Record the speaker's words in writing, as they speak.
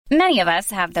Many of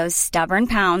us have those stubborn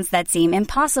pounds that seem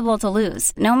impossible to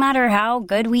lose, no matter how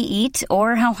good we eat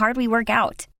or how hard we work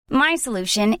out. My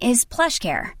solution is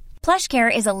PlushCare.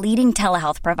 PlushCare is a leading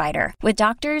telehealth provider with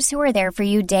doctors who are there for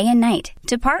you day and night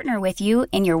to partner with you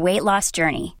in your weight loss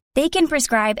journey. They can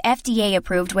prescribe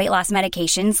FDA-approved weight loss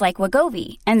medications like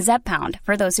Wegovy and Zepbound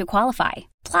for those who qualify.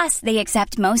 Plus, they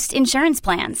accept most insurance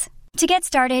plans. To get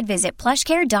started, visit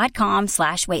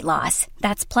plushcare.com/weightloss.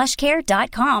 That's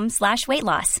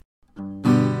plushcare.com/weightloss.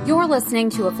 You're listening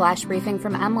to a flash briefing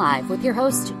from MLive with your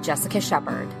host, Jessica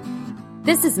Shepard.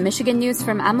 This is Michigan News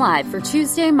from MLive for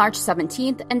Tuesday, March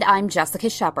 17th, and I'm Jessica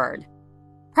Shepard.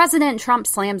 President Trump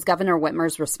slams Governor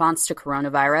Whitmer's response to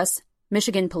coronavirus.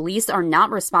 Michigan police are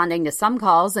not responding to some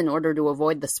calls in order to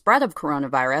avoid the spread of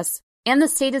coronavirus, and the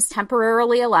state is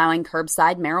temporarily allowing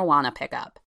curbside marijuana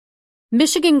pickup.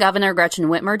 Michigan Governor Gretchen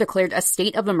Whitmer declared a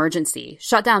state of emergency,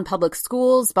 shut down public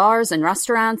schools, bars, and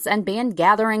restaurants, and banned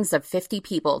gatherings of 50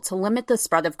 people to limit the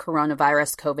spread of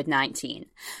coronavirus COVID-19.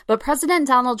 But President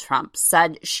Donald Trump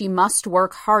said she must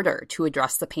work harder to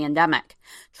address the pandemic.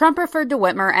 Trump referred to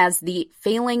Whitmer as the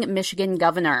failing Michigan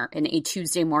governor in a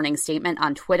Tuesday morning statement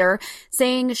on Twitter,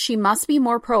 saying she must be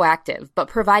more proactive, but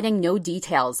providing no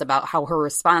details about how her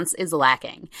response is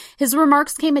lacking. His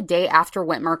remarks came a day after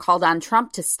Whitmer called on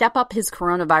Trump to step up his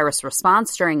coronavirus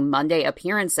response during Monday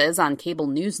appearances on cable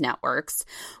news networks.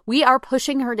 "We are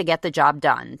pushing her to get the job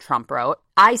done," Trump wrote.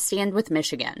 "I stand with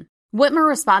Michigan." Whitmer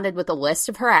responded with a list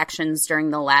of her actions during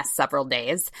the last several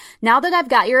days. "Now that I've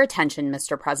got your attention,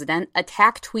 Mr. President,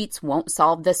 attack tweets won't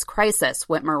solve this crisis,"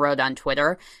 Whitmer wrote on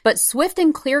Twitter. "But swift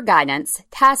and clear guidance,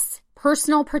 tests,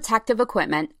 personal protective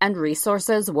equipment, and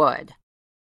resources would."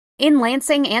 In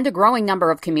Lansing and a growing number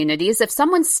of communities, if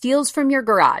someone steals from your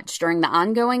garage during the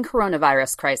ongoing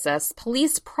coronavirus crisis,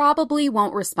 police probably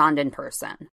won't respond in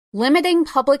person. Limiting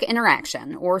public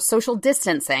interaction, or social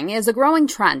distancing, is a growing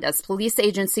trend as police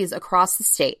agencies across the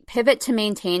state pivot to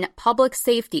maintain public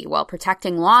safety while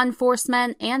protecting law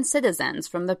enforcement and citizens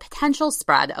from the potential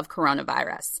spread of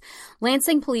coronavirus.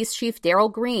 Lansing Police Chief Daryl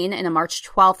Green, in a March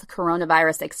 12th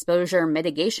coronavirus exposure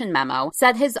mitigation memo,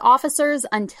 said his officers,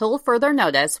 until further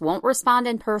notice, won't respond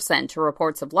in person to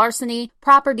reports of larceny,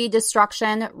 property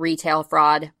destruction, retail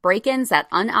fraud, break-ins at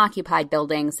unoccupied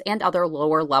buildings, and other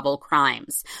lower-level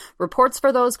crimes. Reports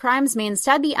for those crimes may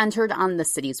instead be entered on the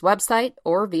city's website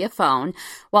or via phone.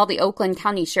 While the Oakland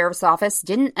County Sheriff's Office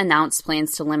didn't announce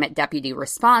plans to limit deputy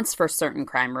response for certain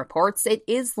crime reports, it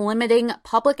is limiting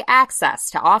public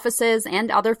access to offices and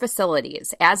other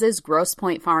facilities, as is Grosse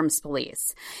Pointe Farms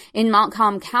Police. In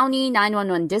Montcalm County,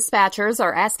 911 dispatchers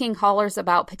are asking callers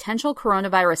about potential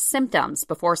coronavirus symptoms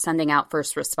before sending out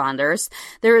first responders.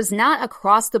 There is not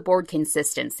across-the-board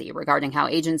consistency regarding how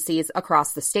agencies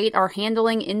across the state are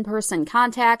handling in-person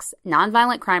contacts,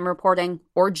 nonviolent crime reporting,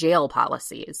 or jail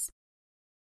policies.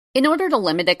 In order to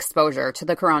limit exposure to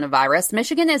the coronavirus,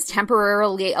 Michigan is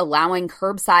temporarily allowing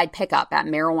curbside pickup at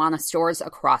marijuana stores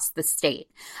across the state.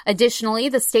 Additionally,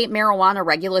 the State Marijuana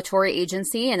Regulatory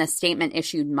Agency, in a statement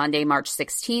issued Monday, March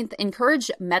 16th,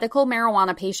 encouraged medical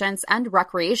marijuana patients and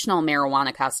recreational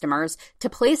marijuana customers to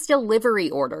place delivery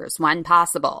orders when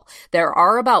possible. There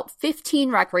are about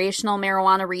 15 recreational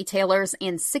marijuana retailers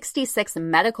and 66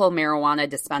 medical marijuana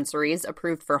dispensaries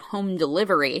approved for home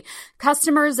delivery.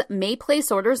 Customers may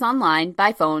place orders online,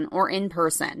 by phone, or in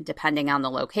person, depending on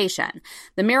the location.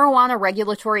 The Marijuana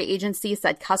Regulatory Agency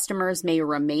said customers may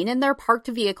remain in their parked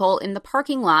vehicle in the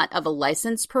parking lot of a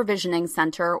licensed provisioning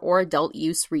center or adult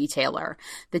use retailer.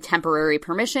 The temporary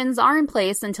permissions are in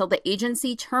place until the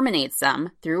agency terminates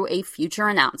them through a future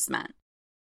announcement.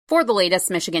 For the latest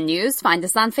Michigan news, find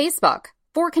us on Facebook.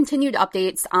 For continued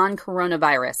updates on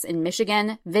coronavirus in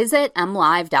Michigan, visit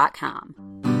mlive.com.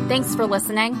 Thanks for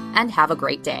listening and have a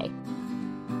great day.